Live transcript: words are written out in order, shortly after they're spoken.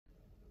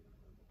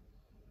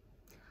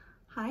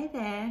Hi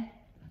there,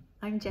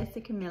 I'm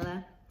Jessica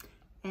Miller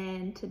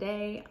and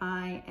today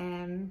I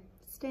am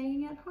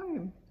staying at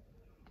home.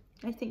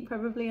 I think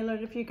probably a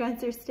lot of you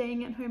guys are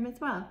staying at home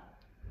as well.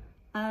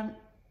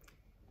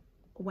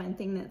 One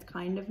thing that's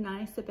kind of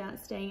nice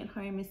about staying at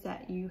home is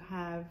that you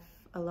have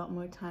a lot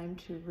more time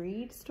to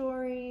read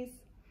stories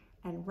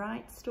and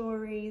write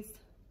stories.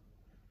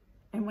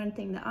 And one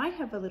thing that I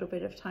have a little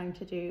bit of time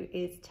to do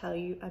is tell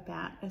you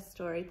about a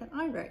story that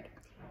I wrote,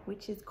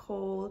 which is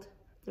called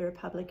The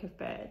Republic of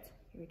Birds.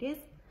 Here it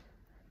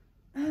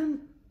is.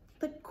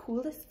 The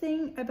coolest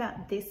thing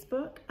about this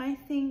book, I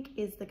think,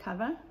 is the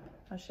cover.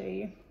 I'll show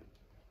you.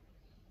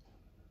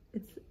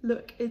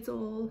 Look, it's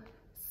all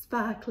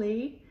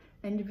sparkly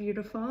and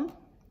beautiful.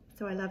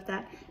 So I love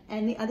that.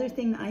 And the other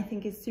thing that I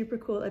think is super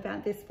cool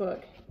about this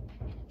book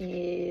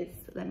is,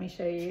 let me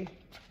show you.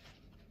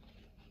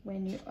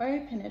 When you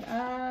open it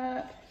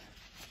up,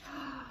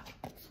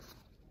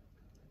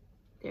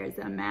 there's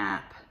a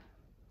map.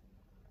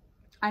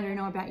 I don't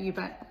know about you,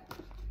 but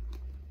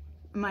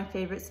my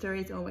favorite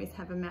stories always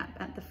have a map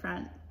at the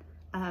front.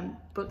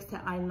 Books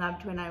that I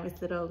loved when I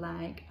was little,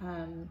 like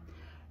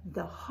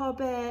The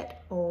Hobbit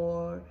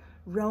or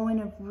Rowan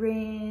of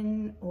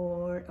Rin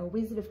or A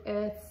Wizard of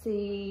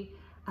Earthsea,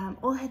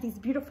 all had these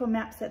beautiful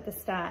maps at the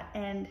start,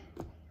 and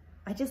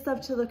I just love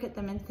to look at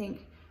them and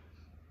think,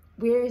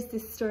 where is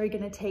this story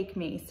going to take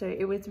me? So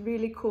it was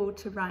really cool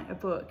to write a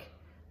book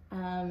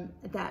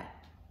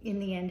that in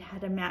the end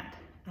had a map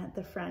at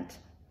the front.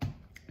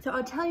 So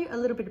I'll tell you a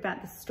little bit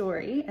about the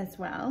story as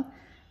well.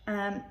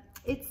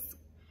 It's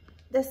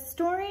the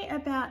story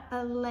about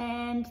a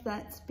land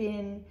that's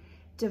been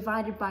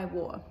divided by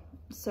war.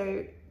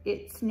 So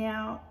it's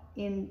now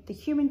in the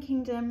Human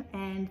Kingdom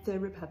and the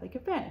Republic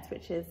of Birds,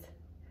 which is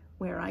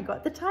where I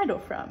got the title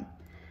from.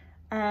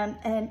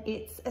 And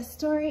it's a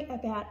story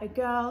about a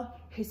girl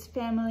whose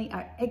family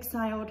are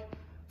exiled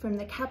from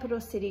the capital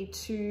city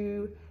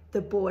to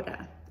the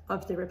border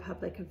of the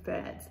Republic of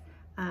Birds.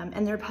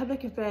 And the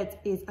Republic of Birds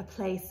is a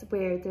place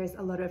where there's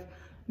a lot of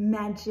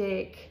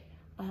magic,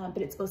 but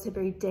it's also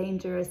very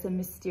dangerous and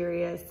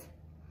mysterious.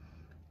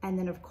 And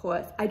then of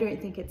course, I don't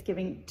think it's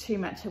giving too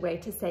much away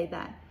to say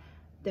that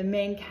the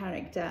main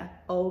character,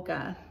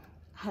 Olga,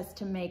 has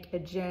to make a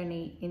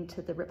journey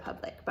into the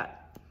Republic,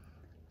 but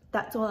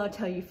that's all I'll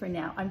tell you for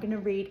now. I'm going to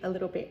read a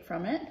little bit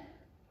from it.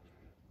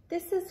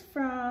 This is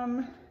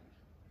from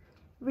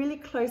really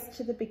close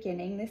to the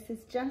beginning. This is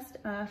just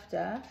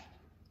after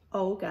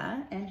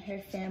Olga and her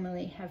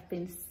family have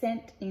been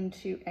sent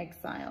into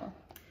exile,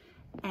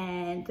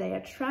 and they are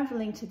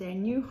traveling to their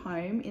new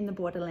home in the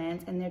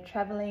borderlands, and they're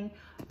traveling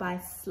by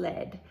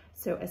sled.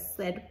 So a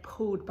sled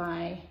pulled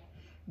by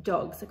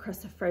dogs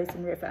across a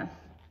frozen river.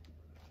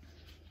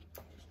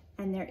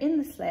 And they're in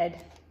the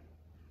sled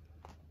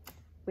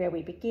where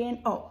we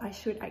begin. Oh, I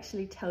should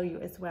actually tell you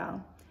as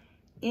well.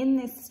 In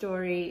this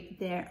story,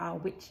 there are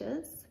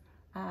witches,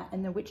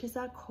 and the witches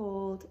are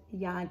called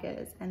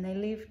Yagas, and they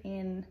live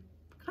in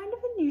kind of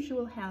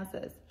unusual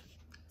houses.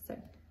 So,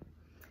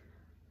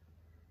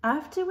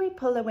 after we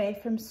pull away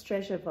from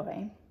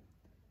Strezhevoy,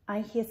 I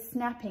hear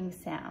snapping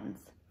sounds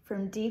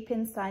from deep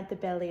inside the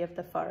belly of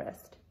the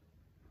forest.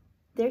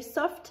 They're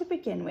soft to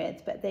begin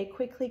with, but they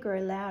quickly grow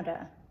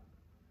louder.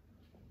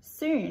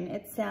 Soon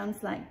it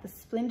sounds like the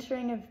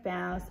splintering of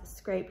boughs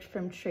scraped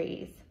from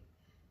trees.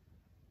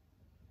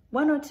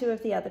 One or two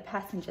of the other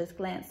passengers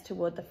glance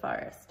toward the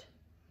forest,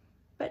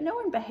 but no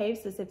one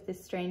behaves as if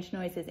this strange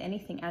noise is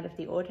anything out of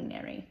the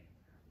ordinary,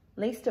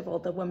 least of all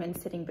the woman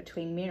sitting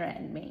between Mira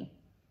and me.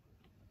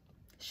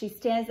 She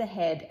stares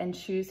ahead and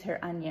chews her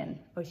onion,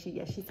 or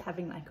she's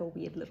having like a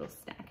weird little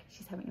snack.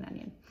 She's having an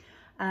onion,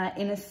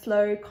 in a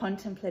slow,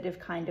 contemplative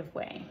kind of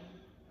way.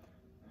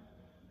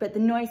 But the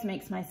noise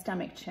makes my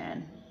stomach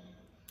churn.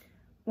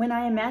 When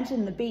I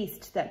imagine the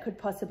beast that could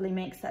possibly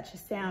make such a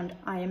sound,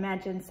 I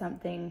imagine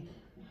something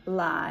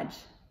large,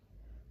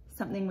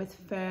 something with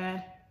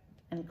fur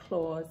and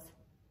claws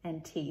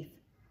and teeth.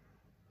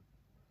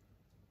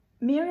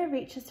 Mira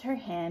reaches her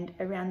hand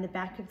around the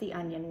back of the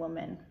onion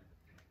woman.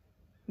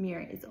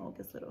 Mira is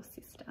Olga's little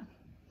sister.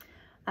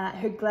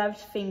 Her gloved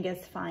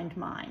fingers find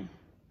mine.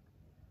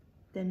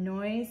 The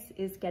noise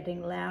is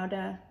getting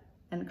louder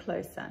and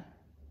closer.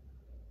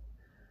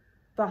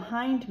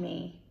 Behind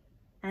me,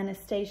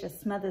 Anastasia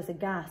smothers a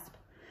gasp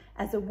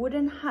as a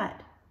wooden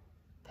hut,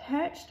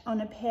 perched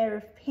on a pair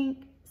of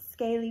pink,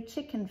 scaly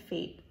chicken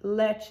feet,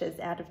 lurches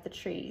out of the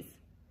trees.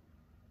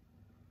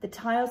 The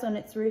tiles on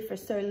its roof are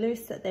so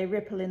loose that they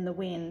ripple in the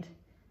wind,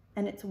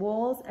 and its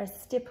walls are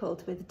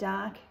stippled with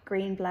dark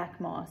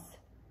green-black moss.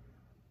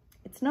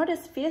 It's not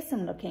as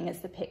fearsome looking as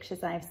the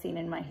pictures I have seen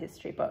in my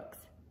history books.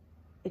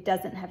 It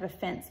doesn't have a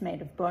fence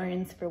made of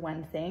bones, for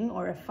one thing,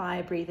 or a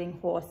fire-breathing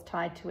horse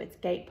tied to its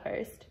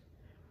gatepost.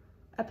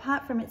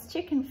 Apart from its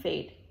chicken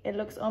feet, it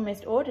looks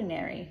almost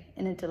ordinary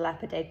in a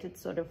dilapidated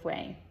sort of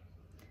way.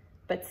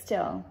 But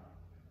still,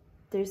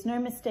 there's no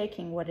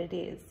mistaking what it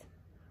is,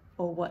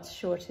 or what's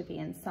sure to be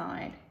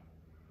inside.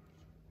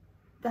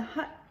 The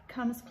hut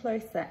comes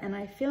closer and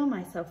I feel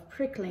myself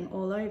prickling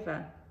all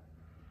over.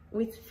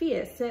 With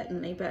fear,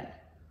 certainly, but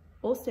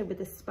also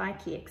with a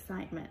spiky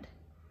excitement.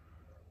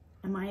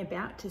 Am I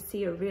about to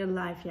see a real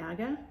live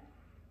Yaga?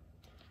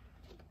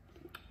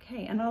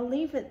 Okay, and I'll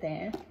leave it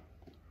there.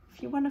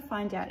 If you want to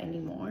find out any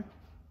more,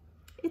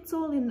 it's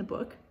all in the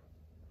book.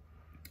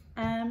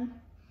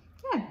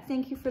 Yeah,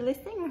 thank you for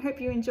listening. I hope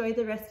you enjoy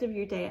the rest of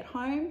your day at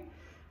home.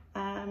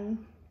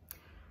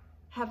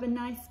 Have a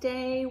nice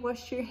day,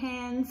 wash your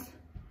hands.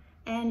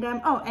 And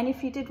oh, and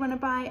if you did want to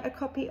buy a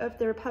copy of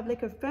The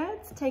Republic of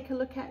Birds, take a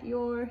look at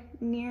your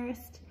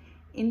nearest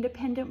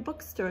independent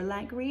bookstore,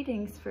 like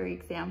Readings, for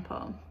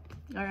example.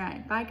 All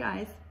right, bye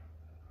guys.